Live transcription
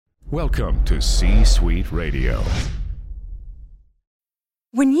Welcome to C-Suite Radio.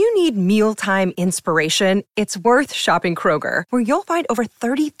 When you need mealtime inspiration, it's worth shopping Kroger, where you'll find over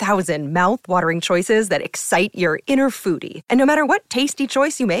 30,000 mouth-watering choices that excite your inner foodie. And no matter what tasty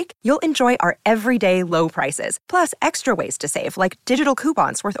choice you make, you'll enjoy our everyday low prices, plus extra ways to save, like digital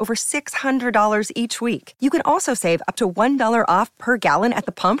coupons worth over $600 each week. You can also save up to $1 off per gallon at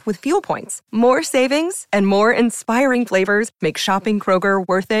the pump with fuel points. More savings and more inspiring flavors make shopping Kroger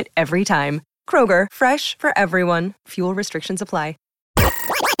worth it every time. Kroger, fresh for everyone. Fuel restrictions apply.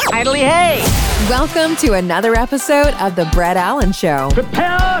 Idly hey! Welcome to another episode of The Brett Allen Show.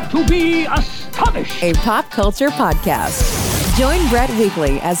 Prepare to be astonished! A pop culture podcast. Join Brett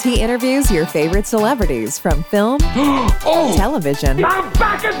weekly as he interviews your favorite celebrities from film, television, I'm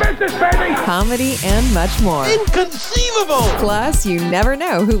back in business, baby! comedy, and much more. Inconceivable! Plus, you never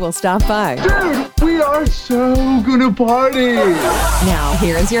know who will stop by. Dude, we are so gonna party! Now,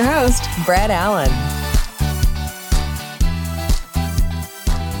 here is your host, Brett Allen.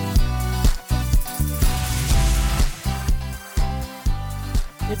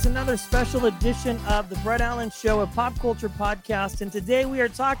 It's another special edition of the Brett Allen Show, a pop culture podcast. And today we are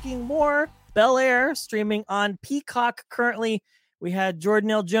talking more Bel-Air, streaming on Peacock currently. We had Jordan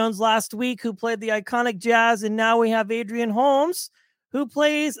L. Jones last week, who played the iconic Jazz. And now we have Adrian Holmes, who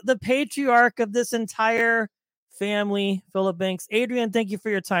plays the patriarch of this entire family, Phillip Banks. Adrian, thank you for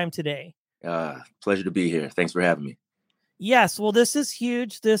your time today. Pleasure to be here. Thanks for having me. Yes, well, this is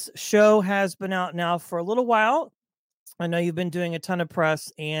huge. This show has been out now for a little while. I know you've been doing a ton of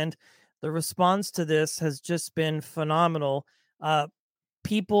press, and the response to this has just been phenomenal.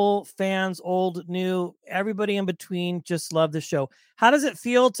 People, fans, old, new, everybody in between just love the show. How does it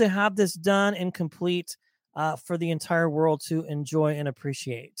feel to have this done and complete for the entire world to enjoy and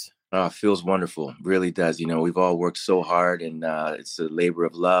appreciate? It feels wonderful. Really does. You know, we've all worked so hard, and it's a labor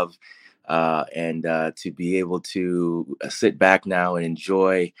of love. And to be able to sit back now and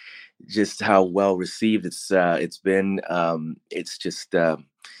enjoy just how well received it's been. It's just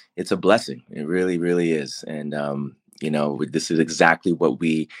it's a blessing. It really, really is. And you know, this is exactly what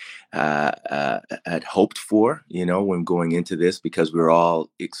we had hoped for. You know, when going into this, because we're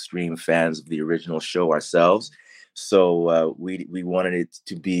all extreme fans of the original show ourselves. So we wanted it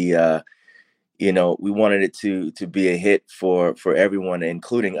to be. You know, we wanted it to be a hit for everyone,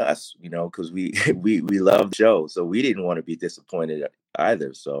 including us, you know, because we love the show. So we didn't want to be disappointed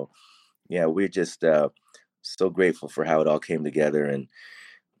either. So, yeah, we're just so grateful for how it all came together. And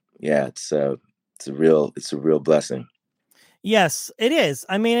yeah, it's a real blessing. Yes, it is.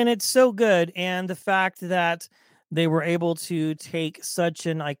 I mean, and it's so good. And the fact that they were able to take such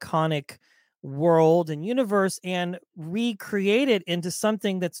an iconic world and universe and recreate it into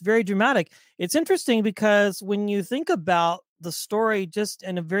something that's very dramatic. It's interesting because when you think about the story just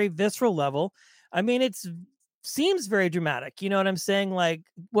in a very visceral level, I mean, it seems very dramatic. You know what I'm saying? Like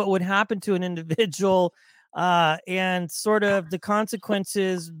what would happen to an individual and sort of the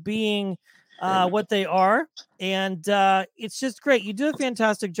consequences being what they are. And it's just great. You do a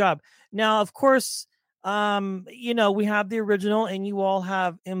fantastic job. Now, of course, you know, we have the original and you all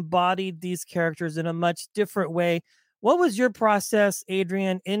have embodied these characters in a much different way. What was your process,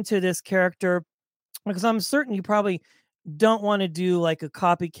 Adrian, into this character? Because I'm certain you probably don't want to do like a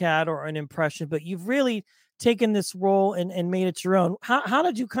copycat or an impression, but you've really taken this role and made it your own. How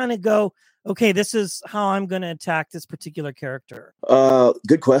did you kind of go, okay, this is how I'm going to attack this particular character?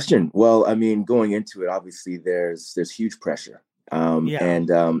 Good question. Well, I mean, going into it, obviously there's huge pressure.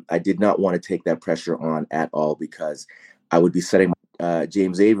 And I did not want to take that pressure on at all because I would be setting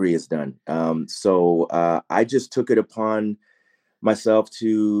James Avery has done. So I just took it upon myself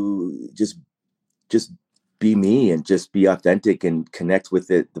to just be me and just be authentic and connect with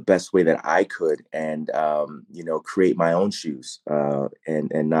it the best way that I could, and you know, create my own shoes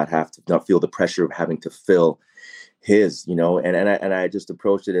and not feel the pressure of having to fill his, you know, and I just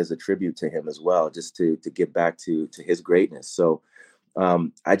approached it as a tribute to him as well, just to give back to his greatness. So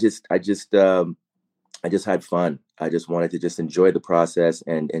I just had fun. I just wanted to just enjoy the process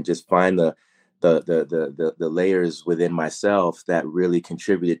and just find the layers within myself that really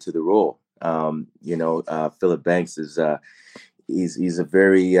contributed to the role. You know, Phillip Banks is he's a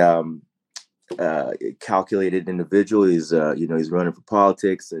very calculated individual. He's you know, he's running for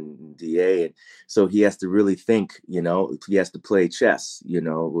politics and DA, and so he has to really think. You know, he has to play chess. You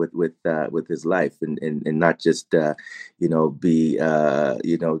know, with his life and not just you know, be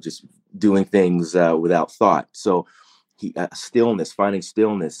you know, just doing things without thought. So stillness, finding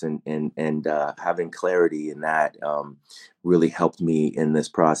stillness, and having clarity in that really helped me in this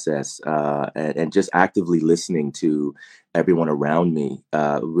process, and just actively listening to everyone around me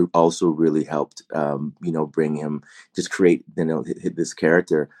also really helped, bring him, just create, this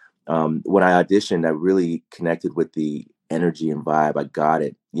character. When I auditioned, I really connected with the energy and vibe. I got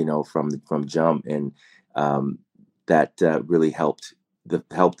it, from jump, and that really helped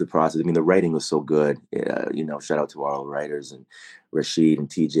the process. I mean, the writing was so good. Shout out to all the writers, and Rashid and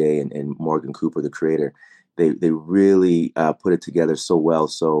TJ, and Morgan Cooper, the creator. They really put it together so well.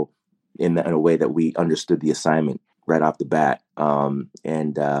 So in a way that we understood the assignment right off the bat, and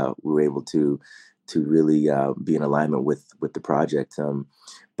we were able to really be in alignment with the project.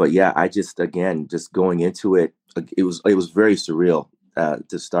 But yeah, just going into it, it was very surreal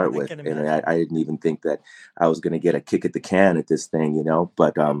to start with, and I didn't even think that I was going to get a kick at the can at this thing,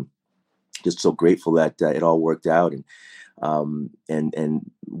 But just so grateful that it all worked out,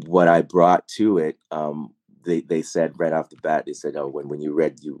 and what I brought to it. They said right off the bat, they said, "Oh, when you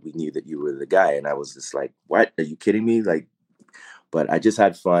read, we knew that you were the guy," and I was just like, "What? Are you kidding me?" Like, but I just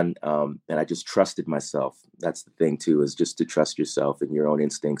had fun, and I just trusted myself. That's the thing too, is just to trust yourself and your own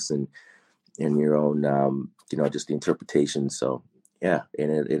instincts, and your own, just the interpretation. So yeah,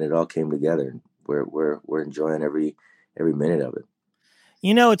 and it all came together, and we're enjoying every minute of it.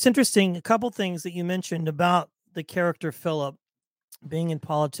 It's interesting. A couple things that you mentioned about the character Phillip being in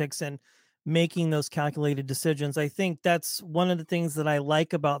politics and making those calculated decisions. I think that's one of the things that I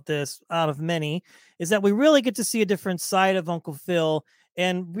like about this, out of many, is that we really get to see a different side of Uncle Phil,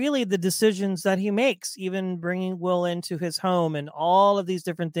 and really the decisions that he makes, even bringing Will into his home and all of these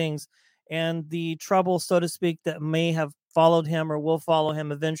different things, and the trouble, so to speak, that may have followed him or will follow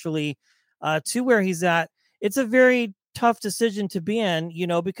him eventually to where he's at. It's a very tough decision to be in,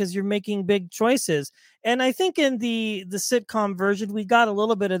 because you're making big choices. And I think in the sitcom version, we got a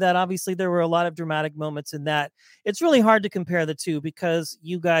little bit of that. Obviously, there were a lot of dramatic moments in that. It's really hard to compare the two, because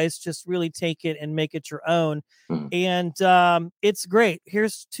you guys just really take it and make it your own. And it's great.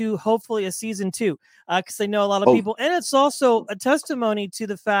 Here's to hopefully a season 2, because I know a lot of people. And it's also a testimony to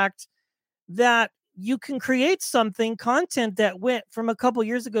the fact that you can create content that went from a couple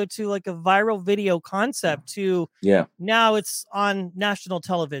years ago to like a viral video concept to now it's on national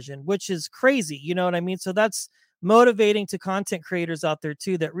television, which is crazy. You know what I mean? So that's motivating to content creators out there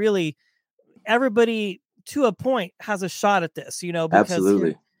too, that really everybody to a point has a shot at this, because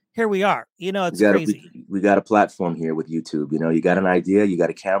absolutely. Here we are, it's crazy. We got a platform here with YouTube, you got an idea, you got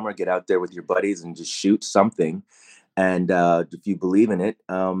a camera, get out there with your buddies and just shoot something. And if you believe in it,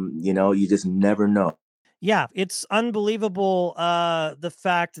 you just never know. Yeah, it's unbelievable. The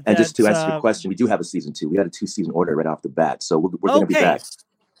fact that, and just to answer your question, we do have a season 2. We had a 2-season order right off the bat, so we're going to be back.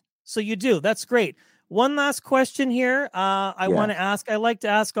 So you do. That's great. One last question here. I want to ask. I like to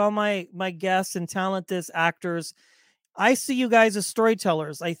ask all my guests and talented actors. I see you guys as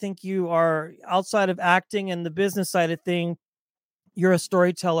storytellers. I think you are, outside of acting and the business side of thing, you're a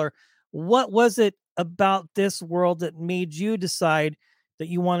storyteller. What was it about this world that made you decide that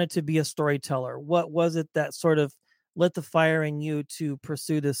you wanted to be a storyteller? What was it that sort of lit the fire in you to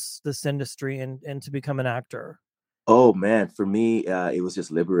pursue this industry and to become an actor? Oh man, for me, it was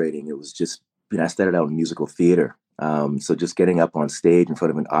just liberating. It was just, I started out in musical theater. So just getting up on stage in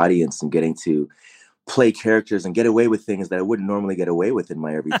front of an audience and getting to play characters and get away with things that I wouldn't normally get away with in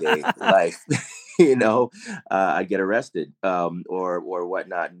my everyday life. I get arrested or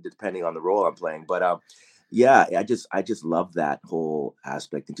whatnot, depending on the role I'm playing. But I just love that whole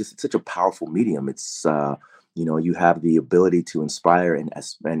aspect, and just, it's such a powerful medium. It's you have the ability to inspire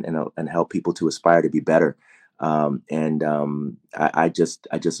and help people to aspire to be better. I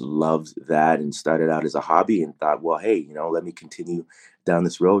just loved that, and started out as a hobby and thought, well, hey, let me continue down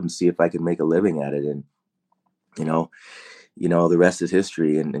this road and see if I can make a living at it. And the rest is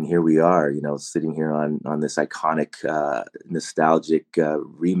history. And here we are, sitting here on this iconic, nostalgic,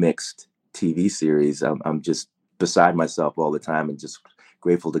 remixed TV series. I'm just beside myself all the time, and just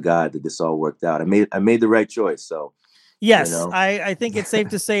grateful to God that this all worked out. I made the right choice. So yes, I think it's safe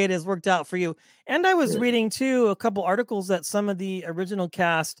to say it has worked out for you. And I was reading too a couple articles that some of the original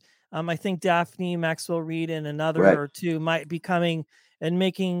cast, I think Daphne Maxwell Reid and another or two might be coming and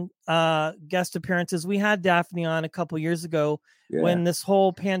making guest appearances. We had Daphne on a couple years ago when this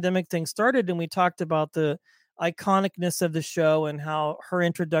whole pandemic thing started, and we talked about the iconicness of the show and how her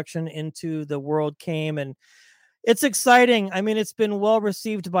introduction into the world came. And it's exciting. I mean, it's been well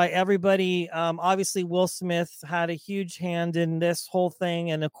received by everybody. Obviously, Will Smith had a huge hand in this whole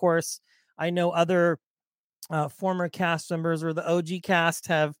thing. And of course, I know other former cast members or the OG cast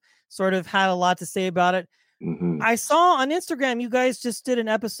have sort of had a lot to say about it. I saw on Instagram you guys just did an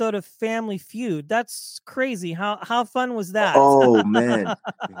episode of Family Feud. That's crazy. How fun was that? Oh man,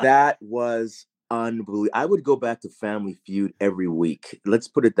 that was unbelievable. I would go back to Family Feud every week. Let's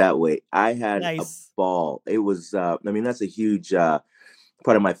put it that way. I had a ball. It was that's a huge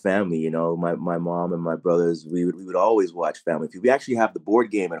part of my family, you know. My mom and my brothers, we would always watch Family Feud. We actually have the board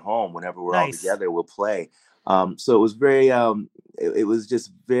game at home. Whenever we're all together, we'll play. So it was very it was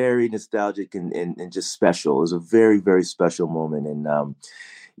just very nostalgic and just special. It was a very, very special moment. And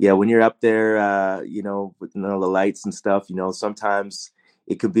yeah, when you're up there, you know, with all the lights and stuff, you know, sometimes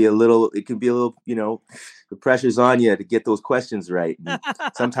it could be a little, you know, the pressure's on you to get those questions right. And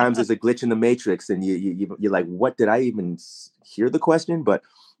sometimes there's a glitch in the matrix, and you're like, what, did I even hear the question? But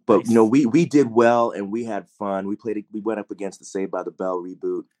you know, we did well, and we had fun. We went up against the Saved by the Bell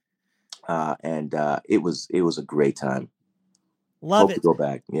reboot, and it was a great time. Hope to go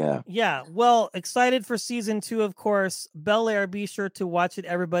back. Yeah. Well, excited for season 2, of course. Bel-Air, be sure to watch it,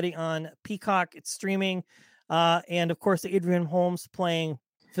 everybody, on Peacock. It's streaming. And of course, Adrian Holmes playing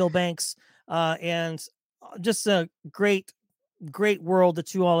Phil Banks. And just a great world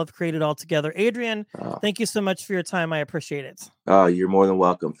that you all have created all together. Adrian, thank you so much for your time. I appreciate it. Oh, you're more than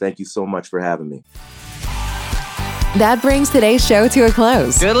welcome. Thank you so much for having me. That brings today's show to a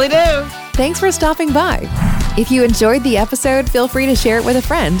close. Goodly do. Thanks for stopping by. If you enjoyed the episode, feel free to share it with a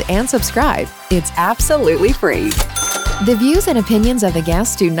friend and subscribe. It's absolutely free. The views and opinions of the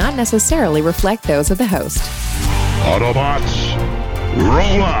guests do not necessarily reflect those of the host. Autobots,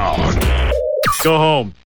 roll out. Go home.